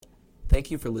Thank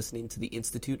you for listening to the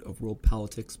Institute of World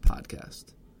Politics podcast.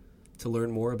 To learn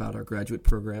more about our graduate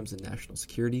programs in national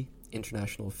security,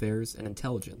 international affairs, and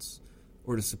intelligence,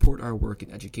 or to support our work in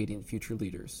educating future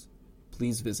leaders,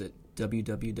 please visit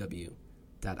www.iwp.edu.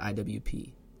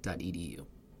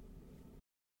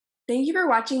 Thank you for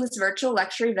watching this virtual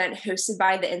lecture event hosted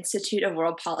by the Institute of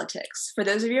World Politics. For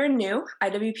those of you who are new,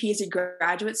 IWP is a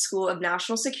graduate school of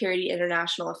national security and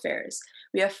international affairs.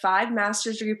 We have 5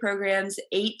 master's degree programs,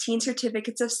 18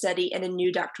 certificates of study, and a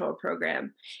new doctoral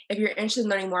program. If you're interested in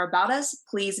learning more about us,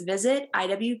 please visit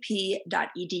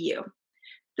iwp.edu.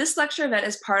 This lecture event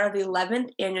is part of the 11th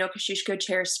Annual Kosciuszko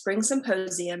Chair Spring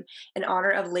Symposium in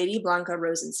honor of Lady Blanka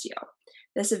Rosenstiel.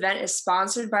 This event is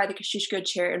sponsored by the Kosciuszko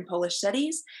Chair in Polish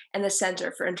Studies and the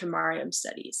Center for Intermarium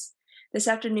Studies. This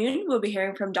afternoon, we'll be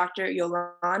hearing from Dr.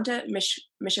 Jolanta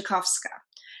Miszakowska.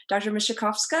 Dr.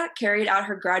 Miszakowska carried out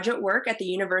her graduate work at the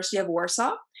University of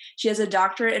Warsaw. She has a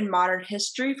doctorate in modern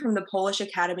history from the Polish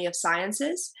Academy of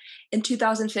Sciences. In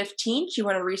 2015, she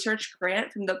won a research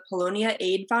grant from the Polonia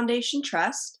Aid Foundation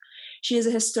Trust. She is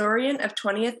a historian of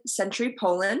 20th century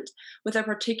Poland with a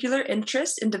particular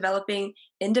interest in developing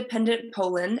independent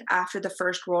Poland after the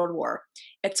First World War,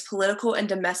 its political and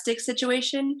domestic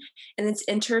situation, and its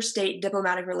interstate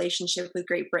diplomatic relationship with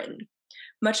Great Britain.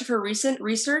 Much of her recent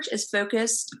research is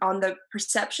focused on the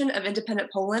perception of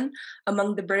independent Poland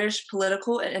among the British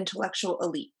political and intellectual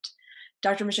elite.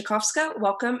 Dr. Miszakowska,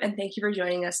 welcome and thank you for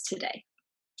joining us today.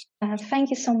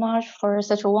 Thank you so much for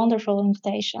such a wonderful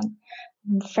invitation.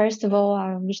 First of all,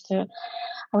 I wish to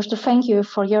thank you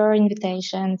for your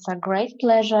invitation. It's a great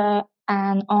pleasure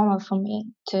and honor for me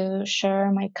to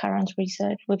share my current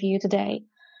research with you today.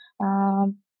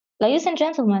 Ladies and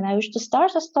gentlemen, I wish to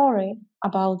start a story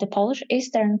about the Polish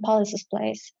Eastern policy's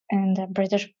place in the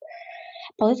British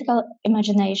political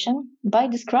imagination by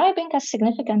describing a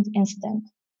significant incident.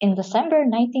 In December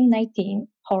 1919,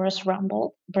 Horace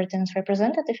Rumbold, Britain's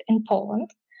representative in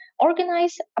Poland,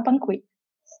 organized a banquet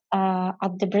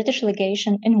at the British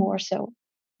legation in Warsaw.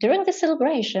 During the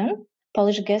celebration,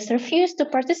 Polish guests refused to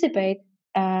participate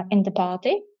in the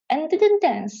party and didn't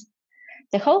dance.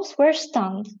 The hosts were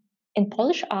stunned. In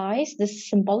Polish eyes, this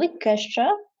symbolic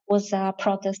gesture was a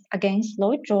protest against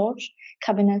Lloyd George's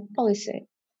cabinet policy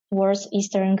towards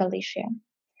Eastern Galicia.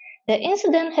 The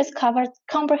incident has covered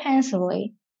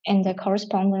comprehensively in the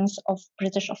correspondence of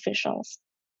British officials.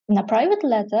 In a private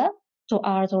letter to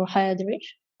Arthur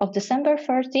Heydrich of December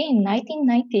 13,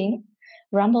 1919,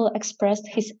 Rumbold expressed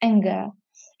his anger.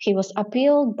 He was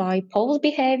appealed by Paul's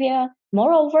behavior.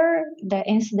 Moreover, the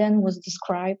incident was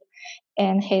described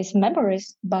in his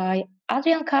memoirs by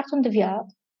Adrian Carton de Wiart,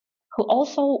 who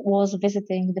also was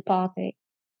visiting the party.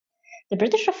 The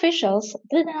British officials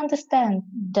didn't understand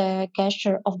the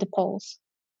gesture of the Poles.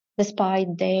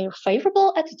 Despite their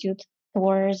favorable attitude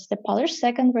towards the Polish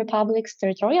Second Republic's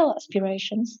territorial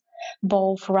aspirations,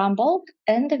 both Rumbold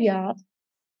and de Wiart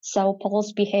saw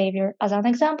Poles' behavior as an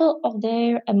example of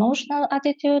their emotional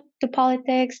attitude to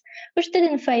politics, which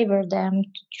didn't favor them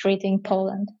treating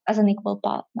Poland as an equal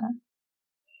partner.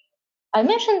 I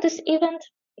mentioned this event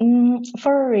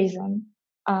for a reason.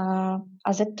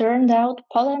 As it turned out,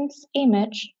 Poland's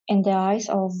image in the eyes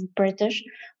of British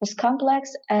was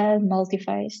complex and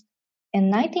multi-faced. In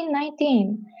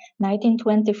 1919,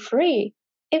 1923,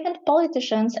 even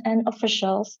politicians and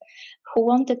officials who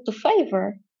wanted to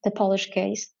favor the Polish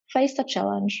case faced a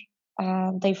challenge.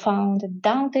 They found it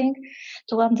daunting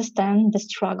to understand the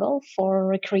struggle for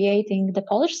recreating the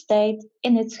Polish state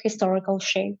in its historical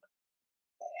shape.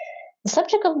 The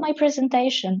subject of my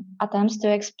presentation attempts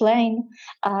to explain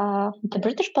the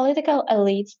British political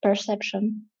elite's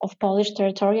perception of Polish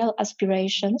territorial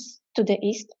aspirations to the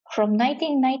east from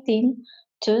 1919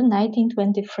 to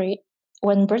 1923,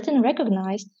 when Britain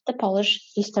recognized the Polish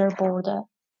eastern border.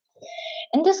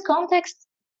 In this context,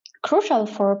 crucial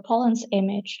for Poland's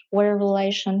image were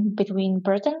relations between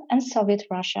Britain and Soviet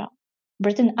Russia.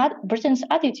 Britain's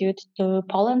attitude to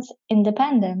Poland's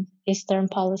independent eastern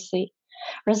policy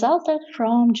resulted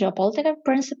from geopolitical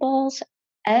principles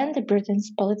and Britain's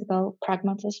political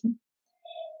pragmatism.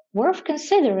 Worth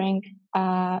considering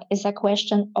is a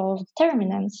question of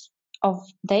determinants of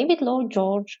David Lloyd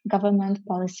George government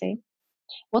policy.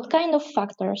 What kind of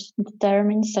factors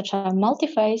determine such a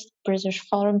multi-phased British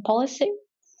foreign policy?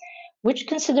 Which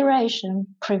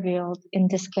consideration prevailed in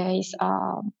this case?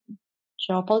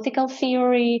 Geopolitical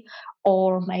theory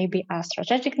or maybe a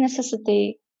strategic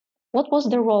necessity? What was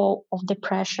the role of the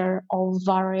pressure of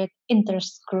varied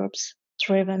interest groups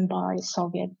driven by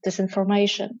Soviet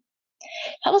disinformation?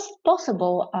 How was it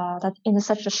possible that in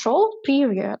such a short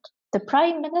period the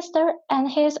Prime Minister and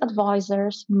his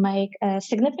advisors make a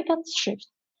significant shift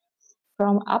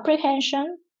from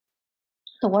apprehension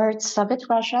towards Soviet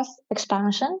Russia's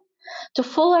expansion to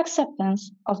full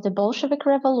acceptance of the Bolshevik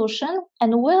Revolution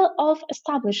and will of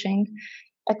establishing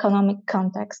economic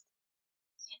context.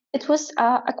 It was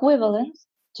equivalent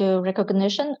to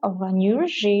recognition of a new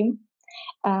regime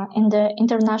in the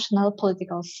international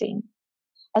political scene.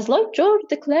 As Lloyd George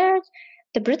declared,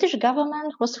 the British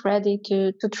government was ready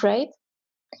to trade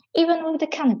even with the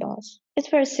cannibals. It's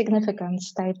a very significant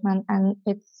statement and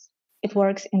it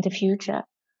works in the future.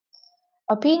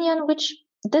 Opinion which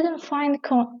didn't find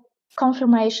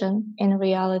confirmation in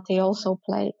reality also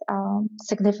played a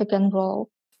significant role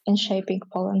in shaping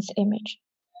Poland's image.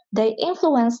 They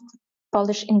influenced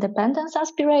Polish independence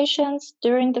aspirations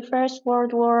during the First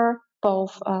World War,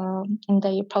 both in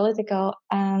their political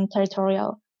and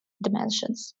territorial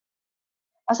dimensions.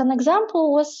 As an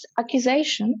example was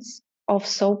accusations of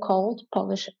so-called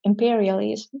Polish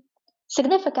imperialism,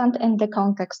 significant in the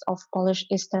context of Polish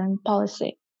Eastern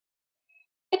policy.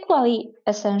 Equally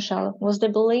essential was the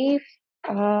belief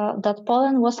that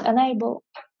Poland was unable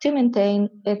to maintain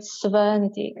its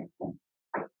sovereignty.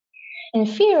 In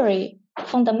theory,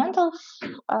 fundamental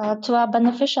to a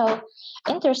beneficial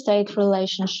interstate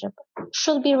relationship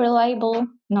should be reliable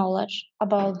knowledge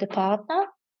about the partner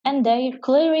and their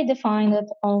clearly defined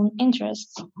own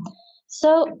interests.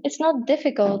 So it's not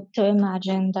difficult to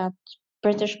imagine that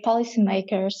British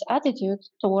policymakers' attitude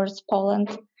towards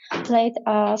Poland played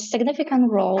a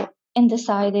significant role in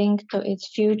deciding to its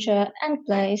future and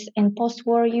place in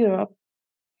post-war Europe.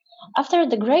 After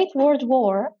the Great World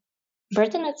War,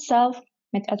 Britain itself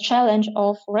met a challenge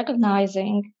of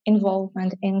recognizing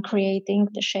involvement in creating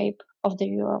the shape of the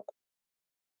Europe.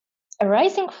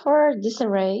 Arising for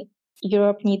disarray,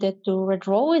 Europe needed to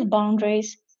redraw its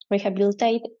boundaries,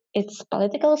 rehabilitate its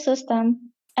political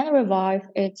system, and revive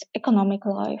its economic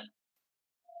life.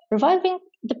 Reviving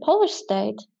the Polish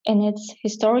state in its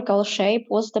historical shape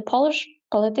was the Polish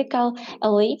political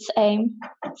elite's aim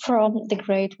from the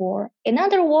Great War. In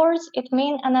other words, it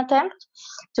meant an attempt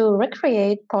to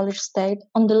recreate Polish state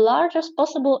on the largest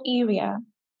possible area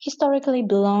historically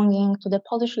belonging to the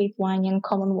Polish-Lithuanian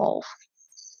Commonwealth.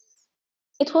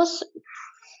 It was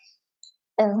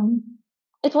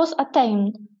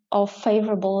attained of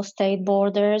favorable state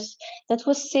borders that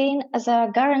was seen as a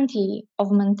guarantee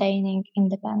of maintaining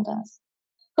independence.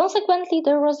 Consequently,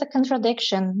 there was a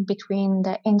contradiction between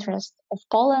the interests of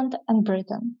Poland and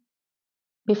Britain.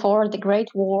 Before the Great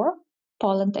War,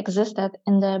 Poland existed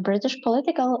in the British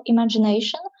political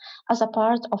imagination as a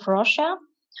part of Russia,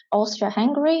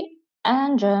 Austria-Hungary,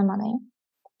 and Germany.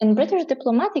 In British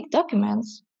diplomatic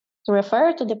documents, to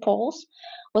refer to the Poles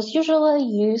was usually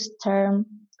used term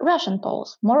Russian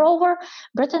Poles. Moreover,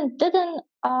 Britain didn't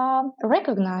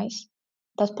recognize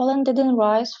that Poland didn't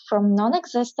rise from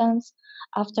non-existence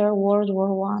after World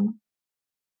War I.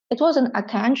 It wasn't a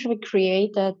country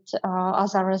created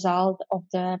as a result of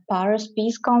the Paris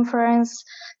Peace Conference,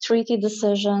 treaty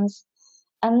decisions,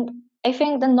 and I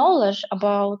think the knowledge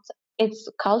about its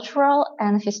cultural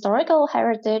and historical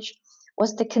heritage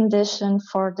was the condition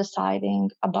for deciding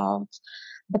about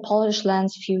the Polish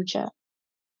land's future.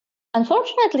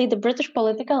 Unfortunately, the British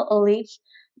political elites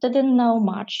didn't know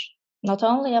much, not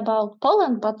only about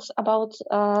Poland, but about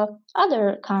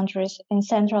other countries in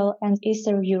Central and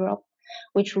Eastern Europe,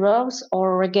 which rose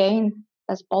or regained,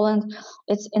 as Poland,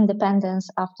 its independence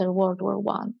after World War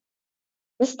I.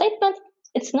 This statement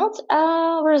is not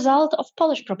a result of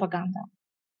Polish propaganda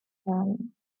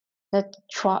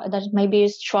that maybe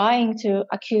is trying to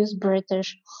accuse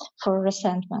British for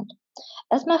resentment.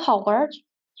 Esme Howard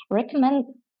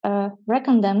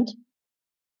condemned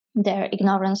their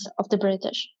ignorance of the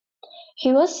British.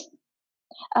 He was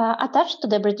attached to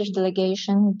the British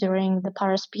delegation during the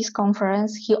Paris Peace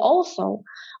Conference. He also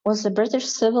was a British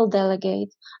civil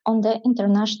delegate on the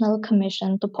International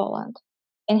Commission to Poland.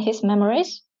 In his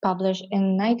memoirs, published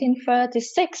in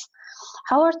 1936,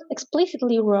 Howard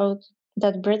explicitly wrote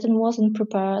that Britain wasn't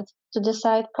prepared to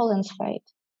decide Poland's fate.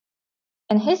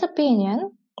 In his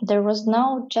opinion, there was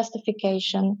no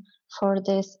justification for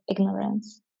this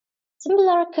ignorance.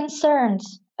 Similar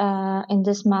concerns in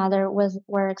this matter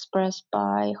were expressed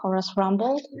by Horace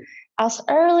Rumbold as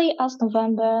early as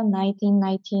November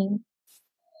 1919.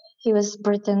 He was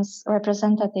Britain's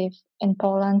representative in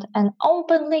Poland and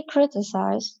openly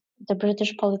criticized the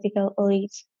British political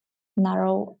elite's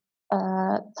narrow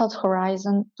thought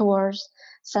horizon towards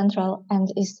Central and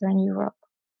Eastern Europe.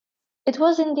 It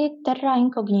was indeed terra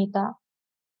incognita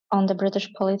on the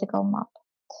British political map.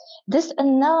 This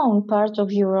unknown part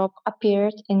of Europe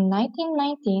appeared in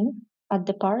 1919 at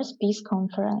the Paris Peace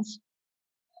Conference.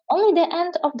 Only the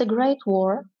end of the Great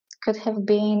War could have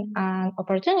been an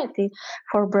opportunity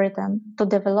for Britain to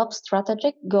develop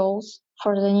strategic goals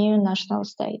for the new national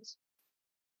states.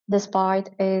 Despite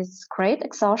its great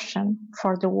exhaustion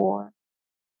for the war,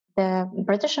 the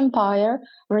British Empire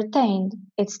retained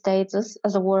its status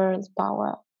as a world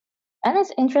power, and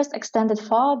its interest extended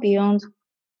far beyond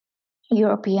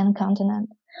European continent.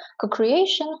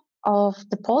 Co-creation of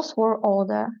the post-war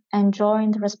order and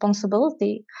joint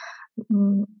responsibility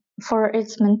mm, for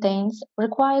its maintenance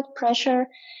required pressure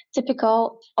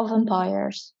typical of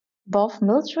empires, both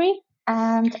military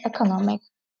and economic.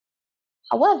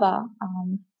 However,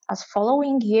 as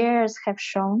following years have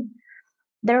shown,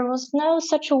 there was no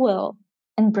such a will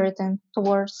in Britain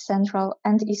towards Central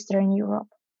and Eastern Europe.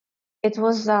 It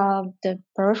was the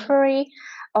periphery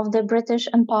of the British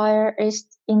Empire's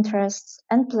interests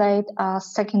and played a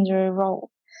secondary role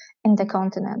in the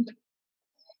continent.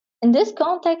 In this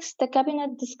context, the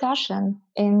cabinet discussion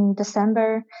in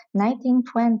December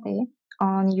 1920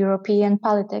 on European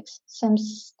politics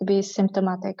seems to be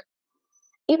symptomatic.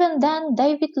 Even then,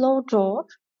 David Lloyd George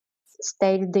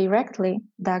stated directly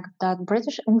that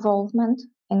British involvement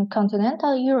in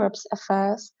continental Europe's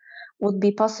affairs would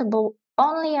be possible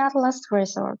only at last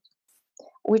resort,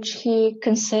 which he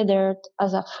considered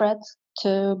as a threat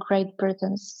to Great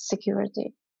Britain's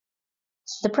security.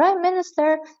 The Prime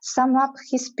Minister summed up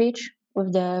his speech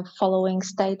with the following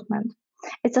statement: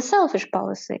 "It's a selfish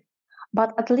policy,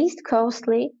 but at least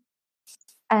costly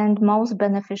and most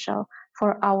beneficial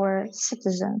for our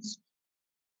citizens."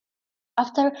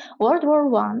 After World War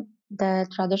I, the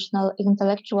traditional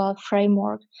intellectual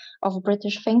framework of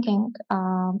British thinking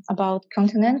about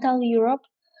continental Europe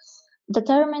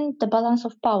determined the balance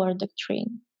of power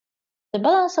doctrine. The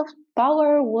balance of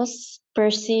power was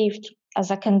perceived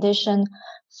as a condition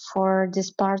for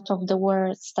this part of the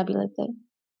world's stability.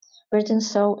 Britain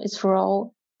saw its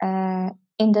role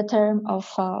in the term of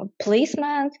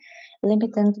policeman,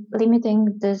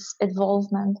 limiting this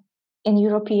involvement in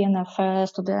European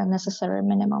affairs to the necessary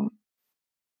minimum.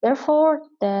 Therefore,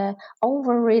 the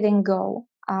overriding goal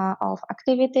of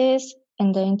activities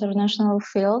in the international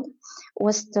field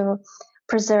was to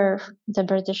preserve the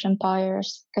British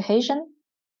Empire's cohesion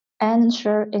and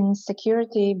ensure its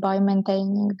security by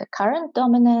maintaining the current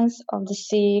dominance of the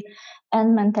sea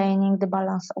and maintaining the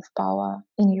balance of power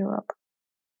in Europe.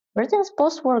 Britain's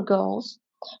post-war goals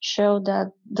show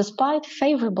that despite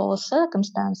favorable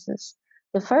circumstances,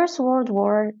 the First World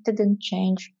War didn't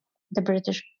change the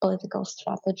British political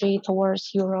strategy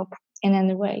towards Europe in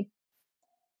any way.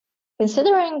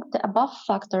 Considering the above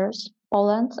factors,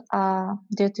 Poland,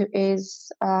 due to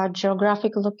its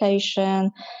geographic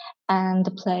location and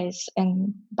the place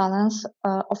in balance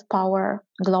of power,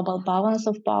 global balance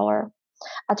of power,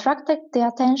 attracted the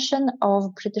attention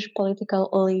of British political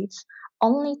elites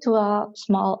only to a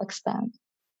small extent.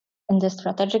 In the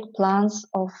strategic plans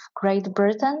of Great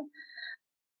Britain,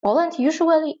 Poland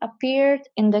usually appeared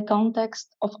in the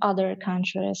context of other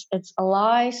countries, its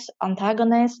allies,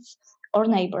 antagonists, or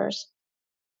neighbors.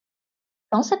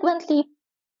 Consequently,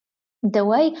 the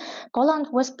way Poland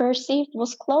was perceived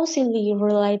was closely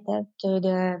related to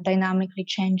the dynamically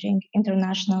changing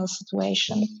international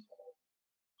situation.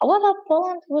 However,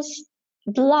 Poland was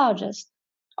the largest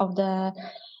of the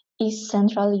East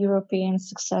Central European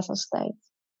successor states.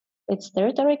 Its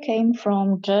territory came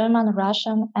from German,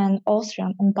 Russian, and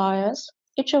Austrian empires,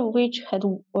 each of which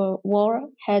war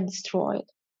had destroyed.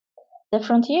 The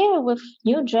frontier with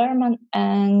new German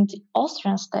and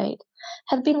Austrian state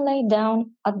had been laid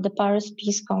down at the Paris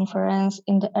Peace Conference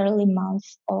in the early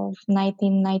months of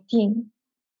 1919.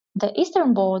 The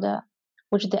eastern border,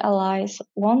 which the Allies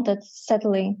wanted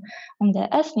settling on the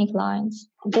ethnic lines,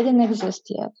 didn't exist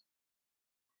yet.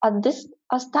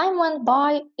 As time went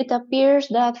by, it appears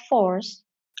that force,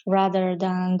 rather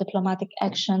than diplomatic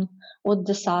action, would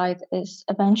decide its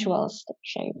eventual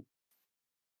shape.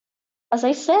 As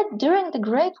I said, during the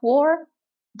Great War,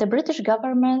 the British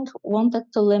government wanted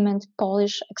to limit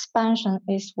Polish expansion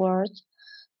eastward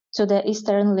to the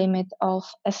eastern limit of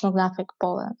ethnographic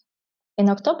Poland. In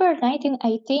October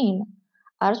 1918,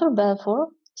 Arthur Balfour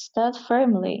stood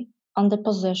firmly on the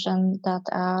position that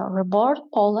a reborn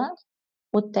Poland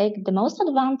would take the most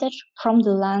advantage from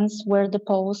the lands where the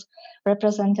Poles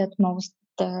represented most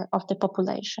of the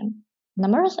population.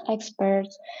 Numerous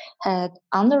experts had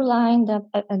underlined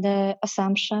the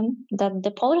assumption that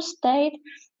the Polish state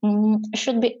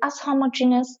should be as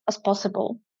homogeneous as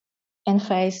possible in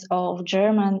face of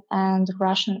German and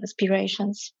Russian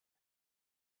aspirations.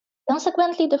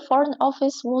 Consequently, the Foreign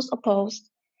Office was opposed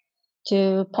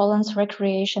to Poland's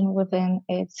recreation within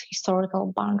its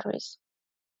historical boundaries.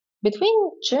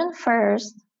 Between June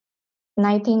 1st,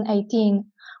 1918,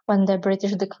 when the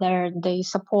British declared their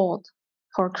support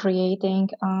for creating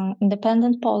an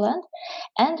independent Poland,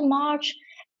 and March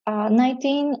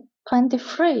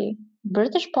 1923,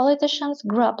 British politicians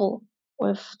grappled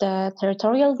with the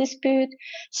territorial dispute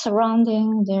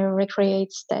surrounding the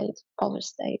recreated state, Polish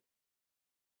state.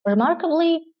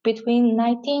 Remarkably, between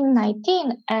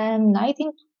 1919 and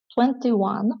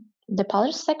 1921, the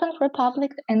Polish Second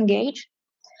Republic engaged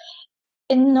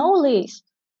in no least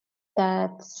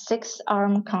that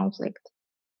six-armed conflict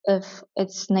of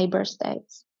its neighbor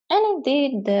states. And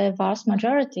indeed, the vast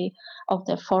majority of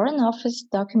the Foreign Office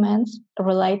documents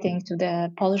relating to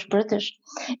the Polish-British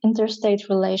interstate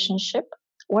relationship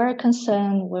were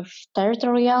concerned with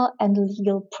territorial and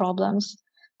legal problems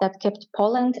that kept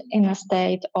Poland in a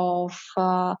state of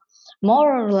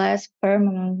more or less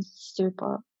permanent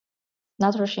stupor,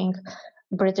 nourishing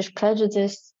British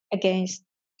prejudice against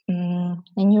a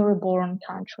newly born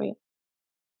country.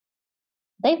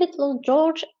 David Lloyd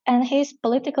George and his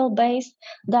political base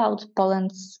doubt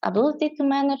Poland's ability to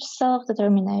manage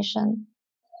self-determination.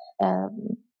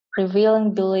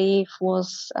 Prevailing belief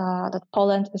was that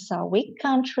Poland is a weak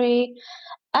country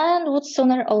and would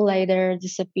sooner or later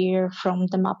disappear from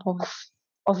the map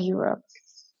of Europe.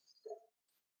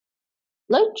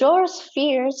 Lloyd George's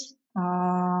fears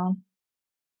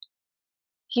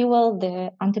fueled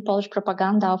the anti-Polish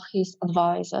propaganda of his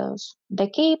advisors. The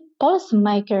key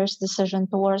policymakers' decisions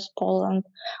towards Poland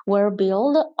were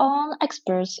built on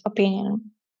experts'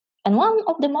 opinion, and one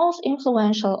of the most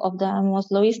influential of them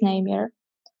was Louis Namier,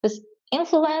 whose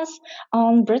influence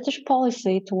on British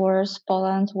policy towards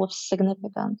Poland was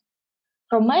significant.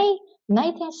 From May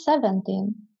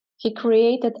 1917, he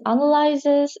created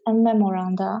analyses and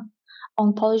memoranda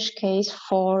on Polish case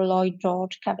for Lloyd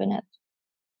George cabinet.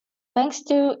 Thanks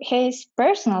to his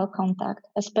personal contact,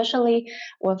 especially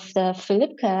with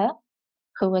Philip Kerr,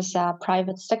 who was a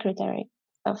private secretary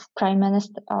of Prime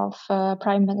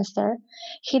Minister,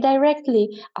 he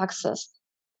directly accessed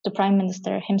the Prime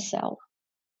Minister himself.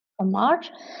 On March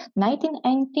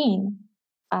 1918,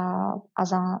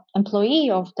 as an employee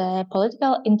of the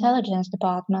Political Intelligence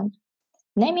Department,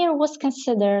 Namier was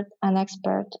considered an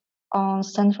expert on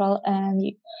Central and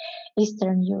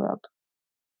Eastern Europe.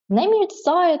 Namier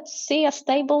desired to see a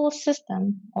stable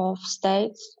system of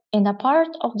states in a part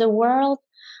of the world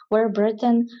where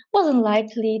Britain wasn't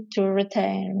likely to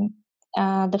retain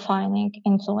defining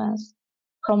influence.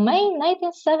 From May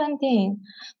 1917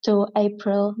 to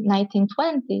April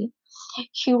 1920,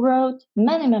 he wrote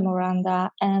many memoranda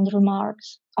and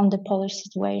remarks on the Polish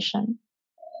situation.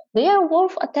 They are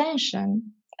worth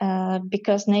attention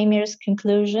because Namier's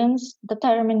conclusions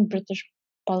determined British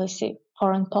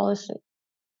foreign policy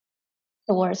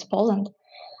towards Poland,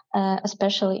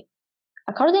 especially.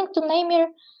 According to Namier,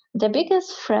 the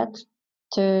biggest threat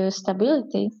to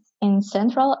stability in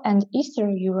Central and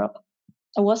Eastern Europe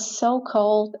was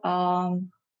so-called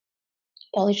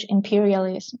Polish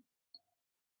imperialism,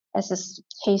 as is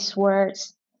his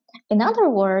words. In other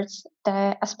words,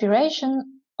 the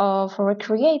aspiration of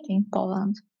recreating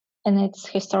Poland in its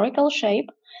historical shape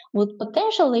would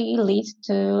potentially lead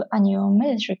to a new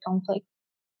military conflict.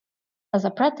 As a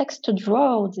pretext to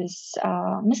draw this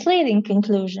misleading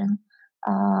conclusion,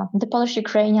 the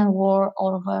Polish-Ukrainian war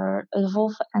over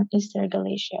Lvov and Eastern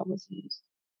Galicia was used.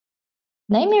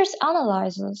 Namier's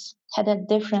analyses had a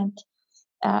different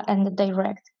and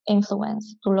direct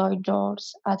influence to Lloyd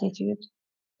George's attitude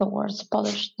towards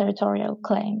Polish territorial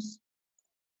claims.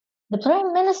 The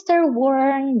Prime Minister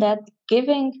warned that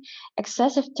giving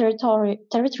excessive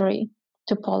territory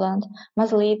to Poland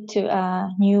must lead to a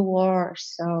new war,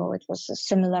 so it was a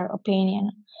similar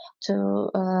opinion to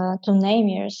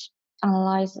Namier's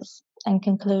analyses and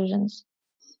conclusions.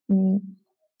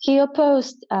 He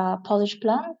opposed a Polish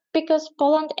plan because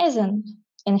Poland isn't,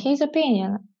 in his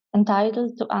opinion,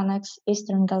 entitled to annex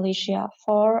Eastern Galicia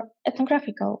for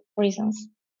ethnographical reasons.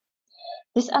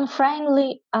 These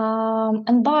unfriendly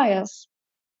and biased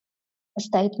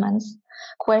statements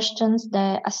questions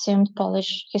the assumed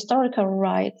Polish historical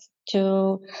right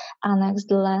to annex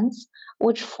the lands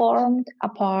which formed a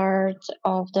part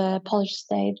of the Polish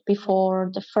state before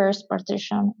the first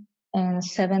partition in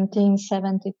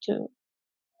 1772.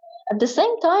 At the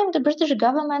same time, the British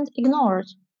government ignored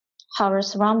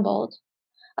Horace Rambold's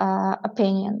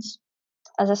opinions,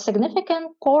 as a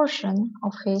significant portion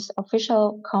of his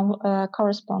official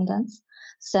correspondence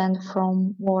sent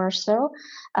from Warsaw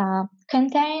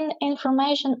contained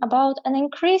information about an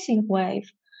increasing wave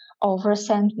of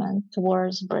resentment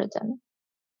towards Britain.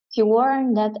 He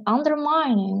warned that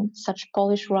undermining such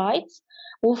Polish rights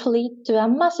would lead to a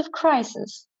massive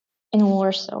crisis in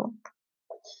Warsaw.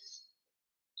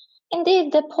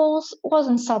 Indeed, the Poles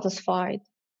wasn't satisfied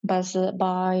by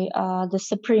the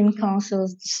Supreme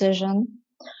Council's decision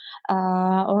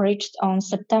reached on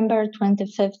September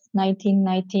 25th,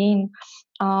 1919.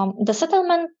 The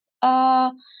settlement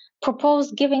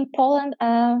proposed giving Poland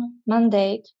a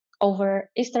mandate over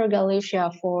Eastern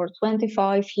Galicia for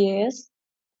 25 years.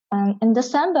 And in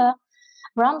December,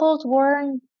 Rumbold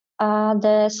warned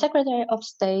the Secretary of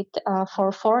State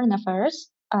for Foreign Affairs,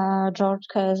 George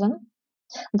Curzon,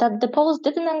 that the Poles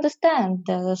didn't understand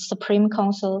the Supreme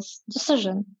Council's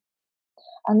decision.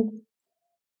 And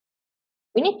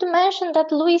we need to mention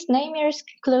that Louis Naymier's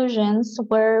conclusions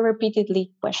were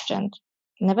repeatedly questioned.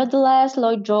 Nevertheless,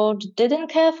 Lloyd George didn't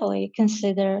carefully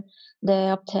consider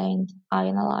the obtained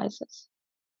analysis.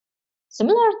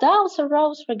 Similar doubts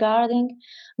arose regarding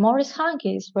Maurice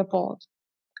Hankey's report.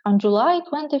 On July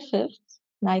 25th,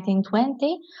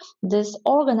 1920, this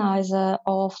organizer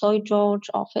of Lloyd George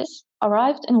office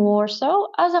arrived in Warsaw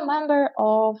as a member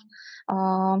of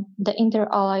the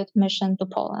Inter-Allied mission to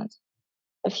Poland.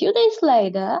 A few days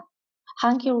later,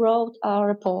 Hankey wrote a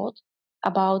report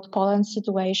about Poland's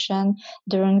situation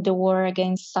during the war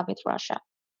against Soviet Russia.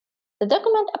 The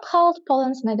document upheld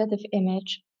Poland's negative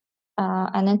image,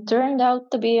 and it turned out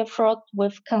to be fraught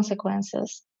with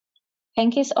consequences.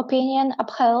 Hankey's opinion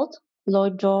upheld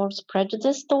Lloyd George's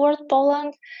prejudice toward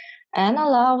Poland and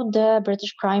allowed the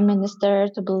British Prime Minister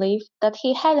to believe that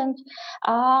he hadn't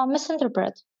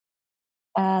misinterpreted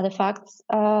the facts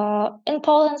in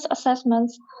Poland's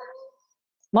assessments.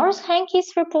 Maurice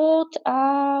Hankey's report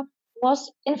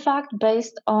was in fact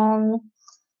based on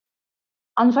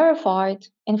unverified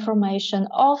information,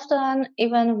 often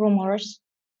even rumors.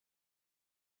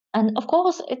 And of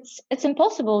course, it's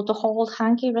impossible to hold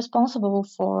Hankey responsible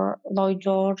for Lloyd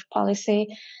George policy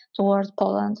towards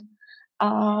Poland.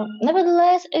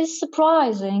 Nevertheless, it's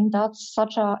surprising that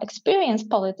such an experienced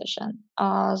politician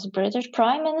as British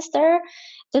Prime Minister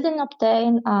didn't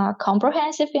obtain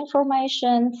comprehensive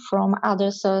information from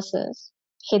other sources.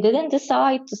 He didn't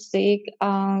decide to seek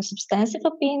a substantive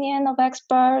opinion of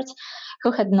experts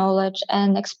who had knowledge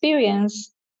and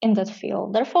experience in that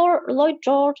field. Therefore, Lloyd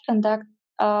George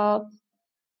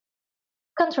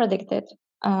contradicted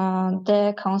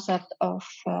the concept of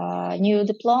new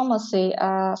diplomacy,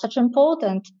 such an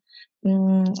important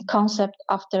concept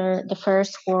after the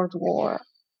First World War.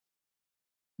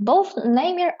 Both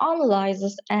Naymier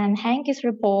analysis and Hankey's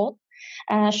report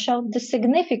showed the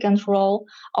significant role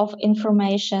of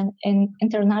information in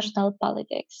international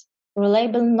politics.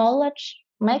 Reliable knowledge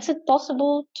makes it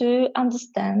possible to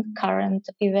understand current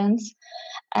events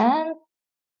and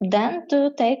then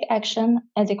to take action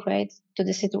adequate to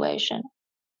the situation.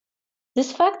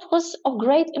 This fact was of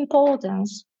great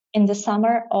importance in the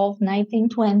summer of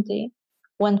 1920,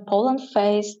 when Poland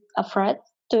faced a threat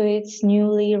to its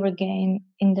newly regained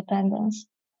independence.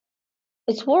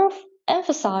 It's worth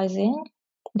emphasizing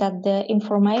that the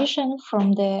information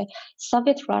from the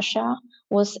Soviet Russia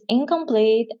was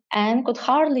incomplete and could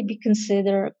hardly be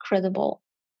considered credible.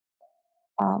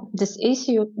 This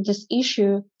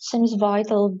issue seems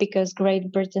vital because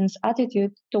Great Britain's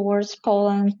attitude towards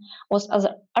Poland was as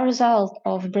a result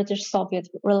of British-Soviet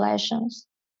relations.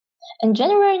 In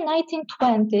January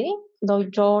 1920,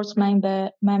 Lloyd George's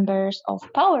members of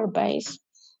power base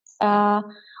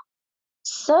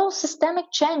saw systemic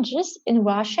changes in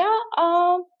Russia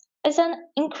as an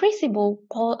increasable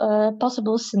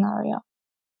possible scenario.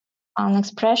 An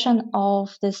expression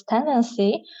of this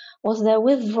tendency was the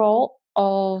withdrawal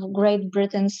of Great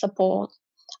Britain's support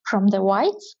from the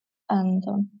Whites and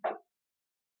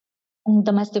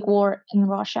domestic war in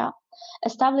Russia,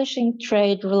 establishing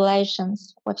trade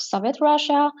relations with Soviet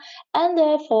Russia, and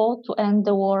therefore to end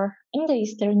the war in the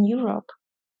Eastern Europe.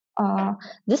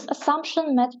 This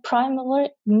assumption met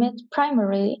primarily with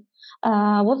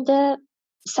the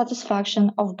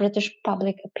satisfaction of British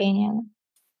public opinion.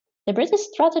 The British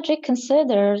strategy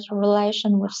considers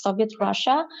relation with Soviet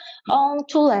Russia on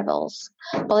two levels,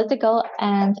 political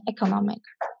and economic.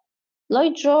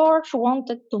 Lloyd George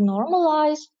wanted to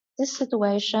normalize this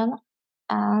situation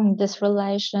and these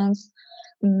relations.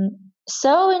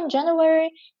 So in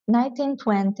January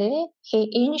 1920, he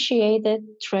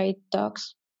initiated trade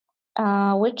talks,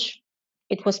 which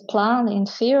it was planned in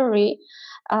theory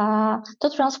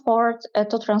to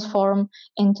transform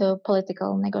into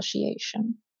political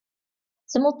negotiation.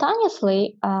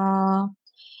 Simultaneously,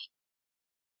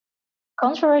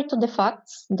 contrary to the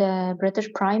facts, the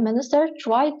British Prime Minister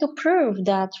tried to prove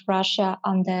that Russia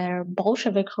under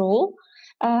Bolshevik rule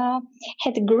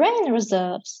had grain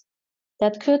reserves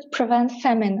that could prevent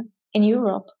famine in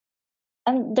Europe.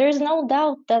 And there is no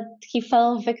doubt that he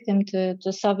fell victim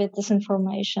to Soviet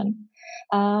disinformation,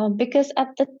 because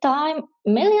at the time,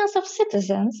 millions of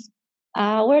citizens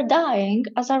were dying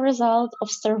as a result of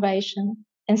starvation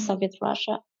in Soviet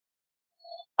Russia.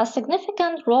 A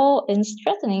significant role in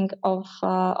strengthening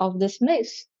of this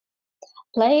myth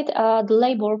played the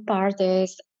Labour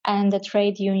parties and the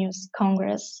trade unions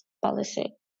Congress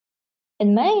policy.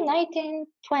 In May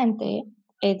 1920,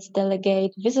 its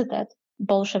delegate visited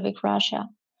Bolshevik Russia,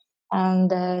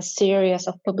 and a series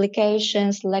of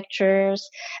publications, lectures,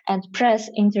 and press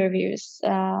interviews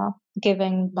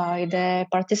given by the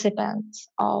participants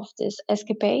of this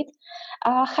escapade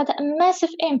had a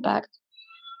massive impact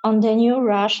on the new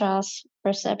Russia's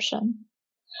perception.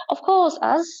 Of course,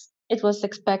 as it was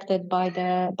expected by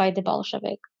the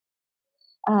Bolshevik.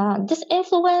 This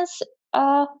influence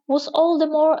was all the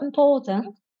more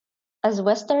important as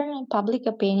Western public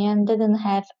opinion didn't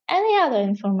have any other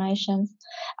information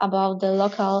about the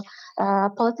local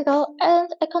political and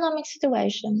economic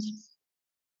situations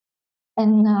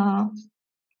in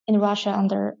Russia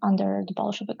under the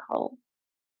Bolshevik rule.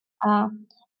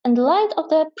 In the light of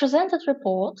the presented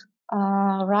report,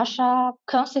 Russia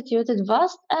constituted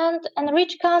vast and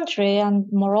rich country, and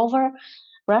moreover,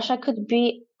 Russia could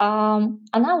be an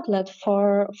outlet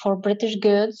for British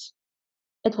goods.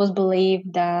 It was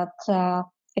believed that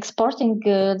exporting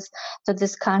goods to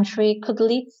this country could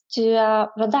lead to a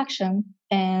reduction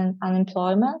in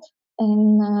unemployment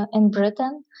in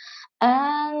Britain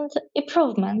and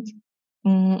improvement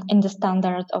in the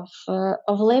standard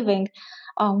of living.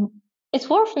 It's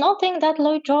worth noting that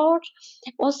Lloyd George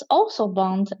was also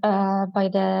bound by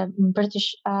the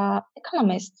British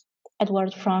economist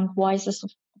Edward Frank Wise's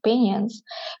opinions,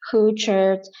 who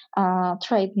chaired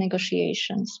trade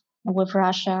negotiations with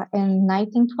Russia in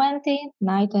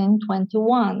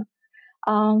 1920-1921.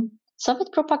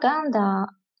 Soviet propaganda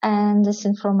and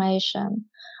disinformation,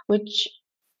 which,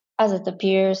 as it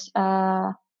appears,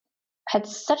 had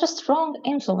such a strong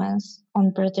influence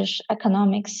on British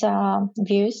economics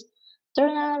views,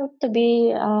 turned out to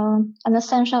be an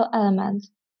essential element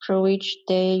through which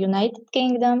the United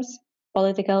Kingdom's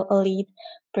political elite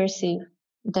perceived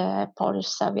the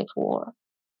Polish-Soviet War.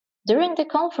 During the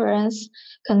conference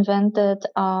convened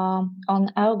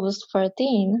on August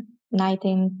 13,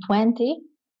 1920,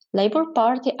 Labour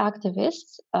Party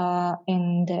activists,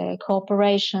 in the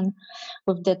cooperation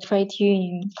with the Trade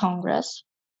Union Congress,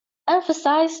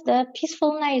 emphasized the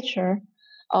peaceful nature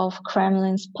of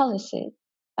Kremlin's policy.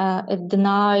 It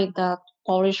denied that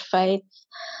Polish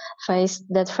faced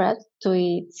the threat to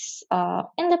its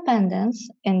independence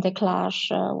in the clash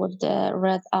with the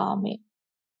Red Army.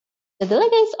 The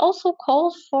delegates also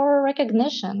called for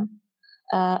recognition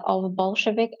of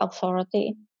Bolshevik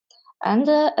authority and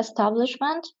the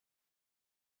establishment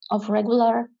of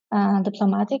regular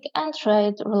diplomatic and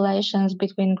trade relations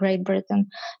between Great Britain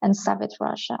and Soviet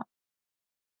Russia.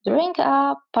 During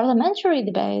a parliamentary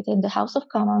debate in the House of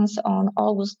Commons on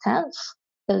August 10th,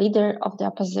 the leader of the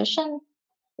opposition,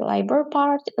 Liberal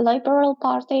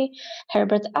Party,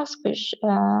 Herbert Asquith,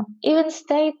 even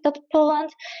stated that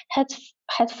Poland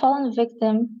had fallen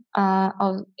victim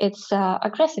of its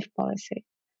aggressive policy.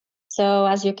 So,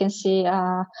 as you can see,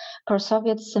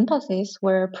 pro-Soviet sympathies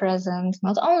were present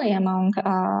not only among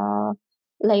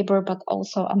Labour but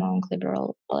also among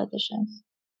liberal politicians.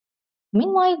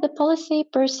 Meanwhile, the policy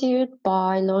pursued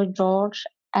by Lloyd George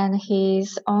and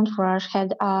his entourage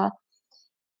had a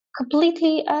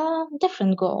completely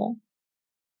different goal,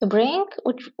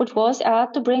 which was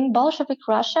to bring Bolshevik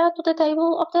Russia to the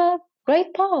table of the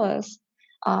great powers.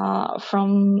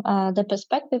 From the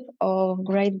perspective of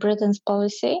Great Britain's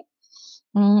policy,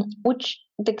 which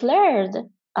declared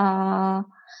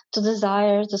to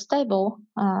desire the stable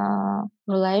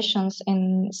relations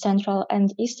in Central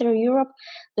and Eastern Europe,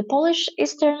 the Polish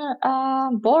eastern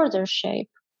border shape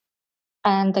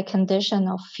and the condition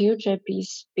of future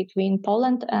peace between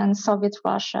Poland and Soviet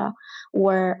Russia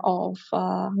were of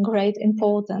great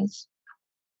importance.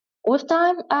 With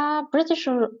time, British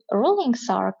ruling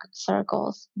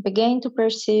circles began to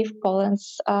perceive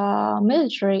Poland's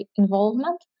military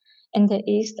involvement in the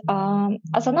East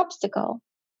as an obstacle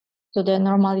to the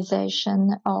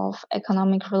normalization of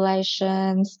economic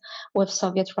relations with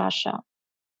Soviet Russia.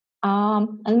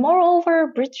 And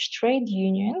moreover, British trade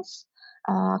unions,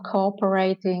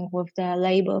 cooperating with the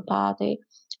Labour Party,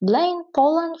 blamed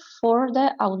Poland for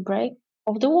the outbreak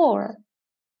of the war.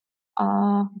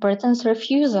 Britain's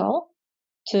refusal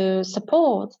to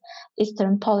support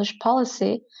Eastern Polish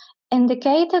policy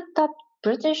indicated that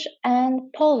British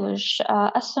and Polish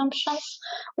assumptions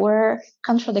were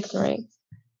contradictory.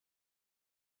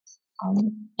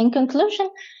 In conclusion,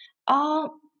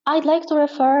 I'd like to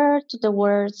refer to the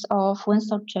words of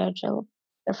Winston Churchill,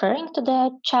 referring to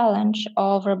the challenge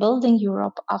of rebuilding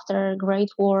Europe after Great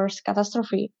War's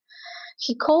catastrophe.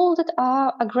 He called it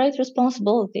a great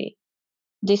responsibility.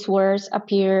 These words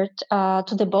appeared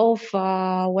to the both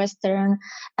western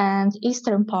and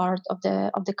eastern part of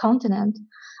the continent,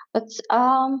 but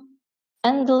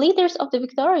and the leaders of the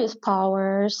victorious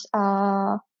powers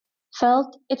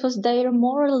felt it was their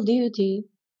moral duty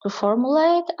to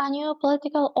formulate a new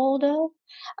political order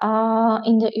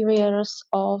in the areas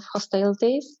of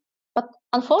hostilities. But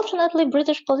unfortunately,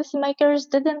 British policymakers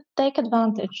didn't take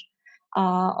advantage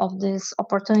of this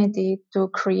opportunity to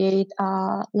create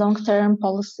a long-term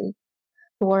policy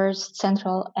towards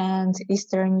Central and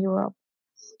Eastern Europe.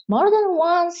 More than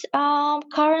once,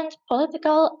 current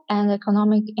political and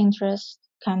economic interests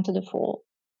came to the fore.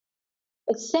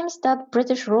 It seems that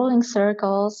British ruling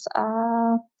circles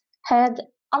had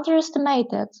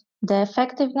underestimated the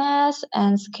effectiveness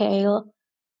and scale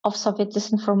of Soviet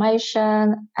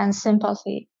disinformation and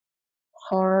sympathy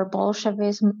for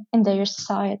Bolshevism in their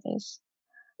societies.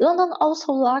 London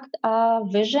also lacked a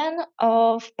vision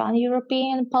of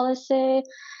pan-European policy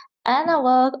and a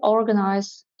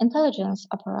well-organized intelligence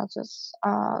apparatus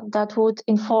that would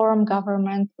inform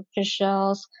government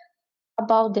officials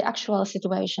about the actual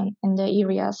situation in the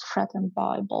areas threatened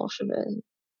by Bolshevism.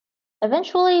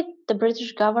 Eventually, the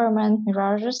British government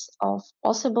mirages of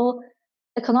possible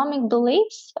economic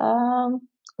beliefs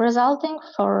resulting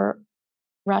for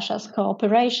Russia's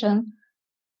cooperation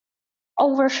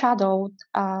overshadowed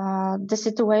the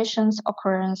situation's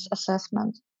occurrence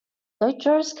assessment. Lloyd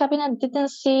George's cabinet didn't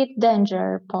see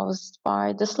danger posed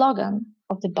by the slogan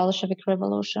of the Bolshevik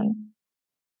Revolution.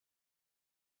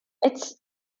 It's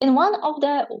in one of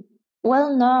the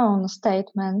well-known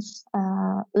statements,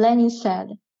 Lenin said,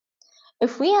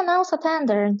 "If we announce a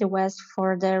tender in the West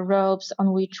for the ropes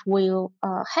on which we'll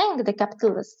hang the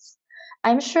capitalists,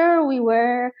 I'm sure we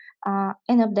were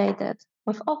inundated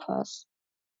with offers."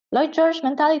 Lloyd George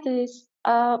mentalities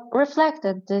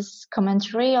reflected this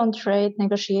commentary on trade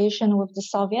negotiation with the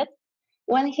Soviet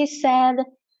when he said,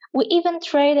 "We even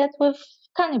traded with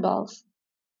cannibals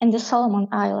in the Solomon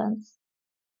Islands."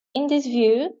 In this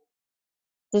view,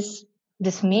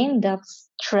 this meant that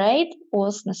trade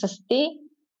was necessity,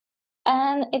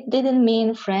 and it didn't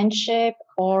mean friendship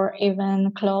or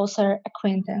even closer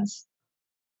acquaintance.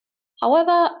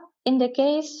 However, in the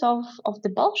case of the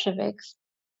Bolsheviks,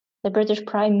 the British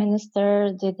Prime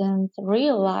Minister didn't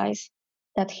realize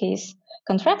that his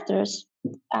contractors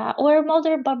were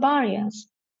modern barbarians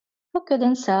who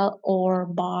couldn't sell or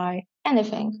buy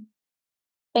anything.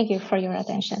 Thank you for your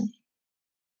attention.